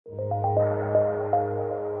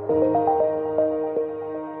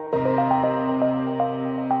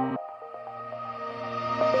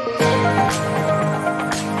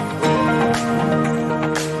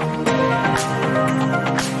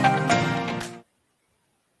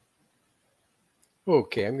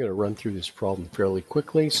Okay, I'm going to run through this problem fairly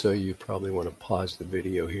quickly, so you probably want to pause the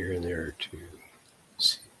video here and there to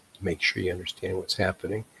make sure you understand what's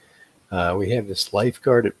happening. We have this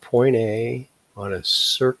lifeguard at point A on a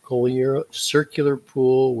circular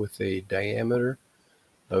pool with a diameter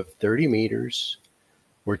of 30 meters.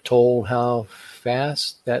 We're told how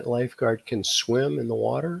fast that lifeguard can swim in the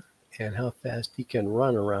water and how fast he can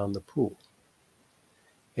run around the pool.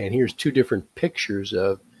 And here's two different pictures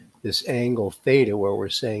of this angle theta where we're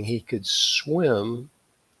saying he could swim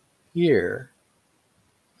here,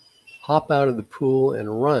 hop out of the pool,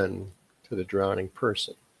 and run to the drowning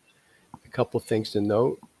person. A couple of things to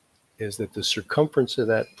note is that the circumference of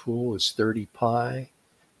that pool is 30 pi.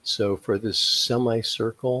 So for this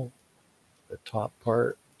semicircle, the top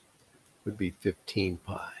part would be 15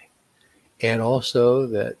 pi. And also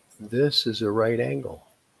that this is a right angle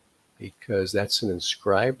because that's an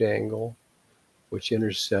inscribed angle which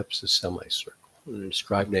intercepts a semicircle. An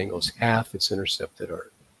inscribed angle is half its intercepted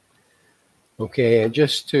arc. Okay, and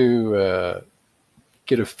just to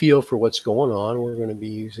get a feel for what's going on, we're going to be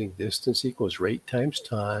using distance equals rate times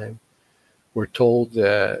time. We're told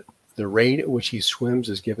that the rate at which he swims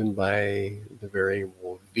is given by the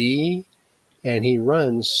variable v, and he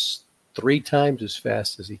runs 3 times as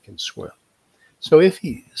fast as he can swim. So if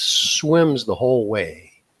he swims the whole way,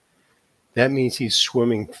 that means he's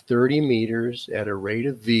swimming 30 meters at a rate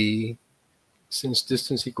of v. Since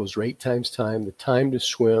distance equals rate times time, the time to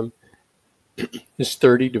swim is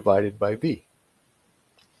 30 divided by v.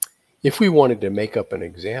 If we wanted to make up an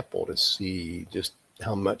example to see just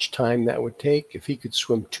how much time that would take, if he could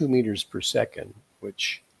swim 2 meters per second,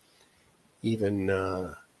 which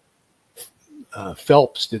even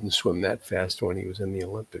Phelps didn't swim that fast when he was in the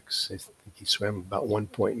Olympics. I think he swam about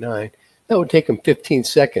 1.9. That would take him 15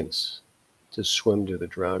 seconds to swim to the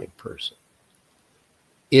drowning person.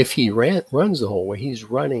 If he runs the whole way, he's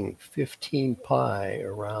running 15 pi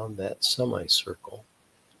around that semicircle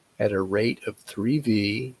at a rate of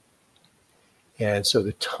 3v. And so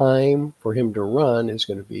the time for him to run is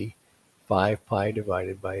going to be 5 pi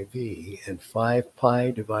divided by v. And 5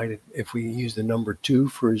 pi divided, if we use the number 2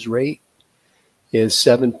 for his rate, is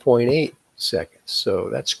 7.8 seconds. So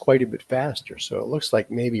that's quite a bit faster. So it looks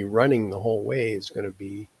like maybe running the whole way is going to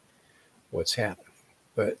be what's happening.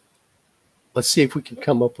 But let's see if we can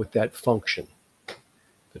come up with that function.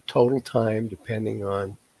 The total time depending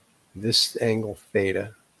on this angle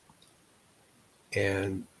theta,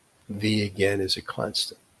 and v again is a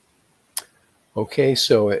constant. Okay,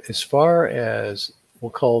 so as far as we'll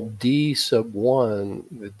call d sub 1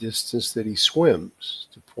 the distance that he swims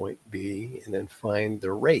to point B, and then find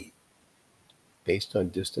the rate based on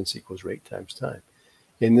distance equals rate times time.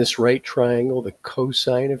 In this right triangle, the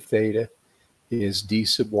cosine of theta is d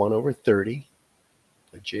sub 1 over 30,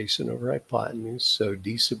 adjacent over hypotenuse. So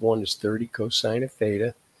d sub 1 is 30 cosine of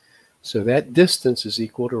theta. So that distance is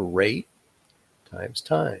equal to rate times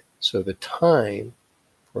time. So the time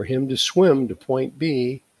for him to swim to point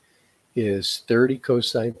B is 30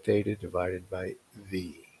 cosine theta divided by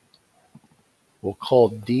v. We'll call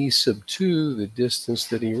d sub 2 the distance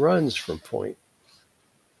that he runs from point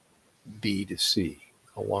B to C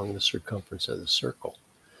along the circumference of the circle.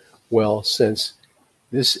 Well, since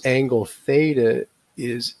this angle theta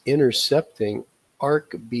is intercepting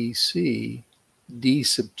arc BC, d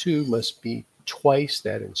sub 2 must be twice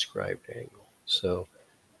that inscribed angle. So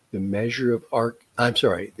the measure of arc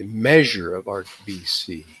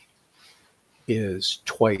BC is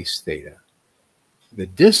twice theta. The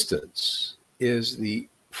distance is the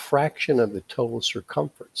fraction of the total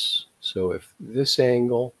circumference. So if this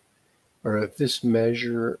angle, or if this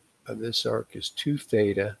measure of this arc is 2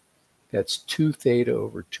 theta, that's 2 theta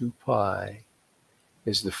over 2 pi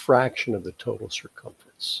is the fraction of the total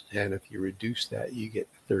circumference. And if you reduce that, you get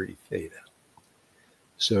 30 theta.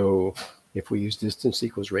 So if we use distance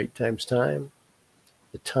equals rate times time,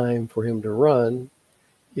 the time for him to run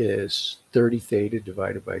is 30 theta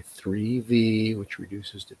divided by 3v, which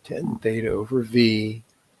reduces to 10 theta over v.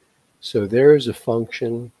 So there's a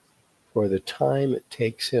function for the time it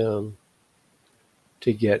takes him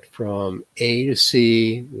to get from A to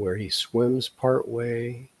C, where he swims part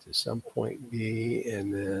way to some point B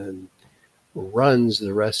and then runs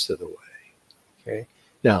the rest of the way. Okay.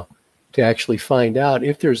 Now, to actually find out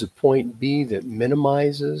if there's a point B that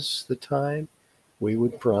minimizes the time, we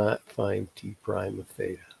would find t prime of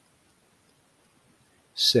theta.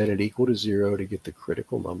 Set it equal to 0 to get the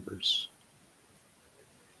critical numbers.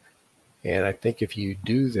 And I think if you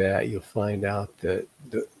do that, you'll find out that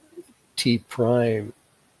the t prime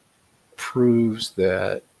proves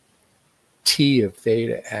that t of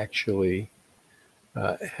theta actually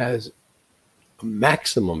has a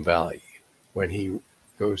maximum value when he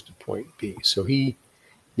goes to point B. So he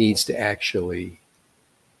needs to actually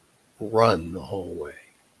run the whole way.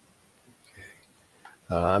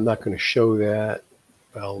 Okay. I'm not going to show that.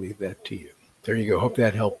 I'll leave that to you. There you go. Hope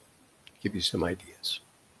that helped give you some ideas.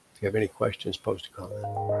 If you have any questions, post a comment.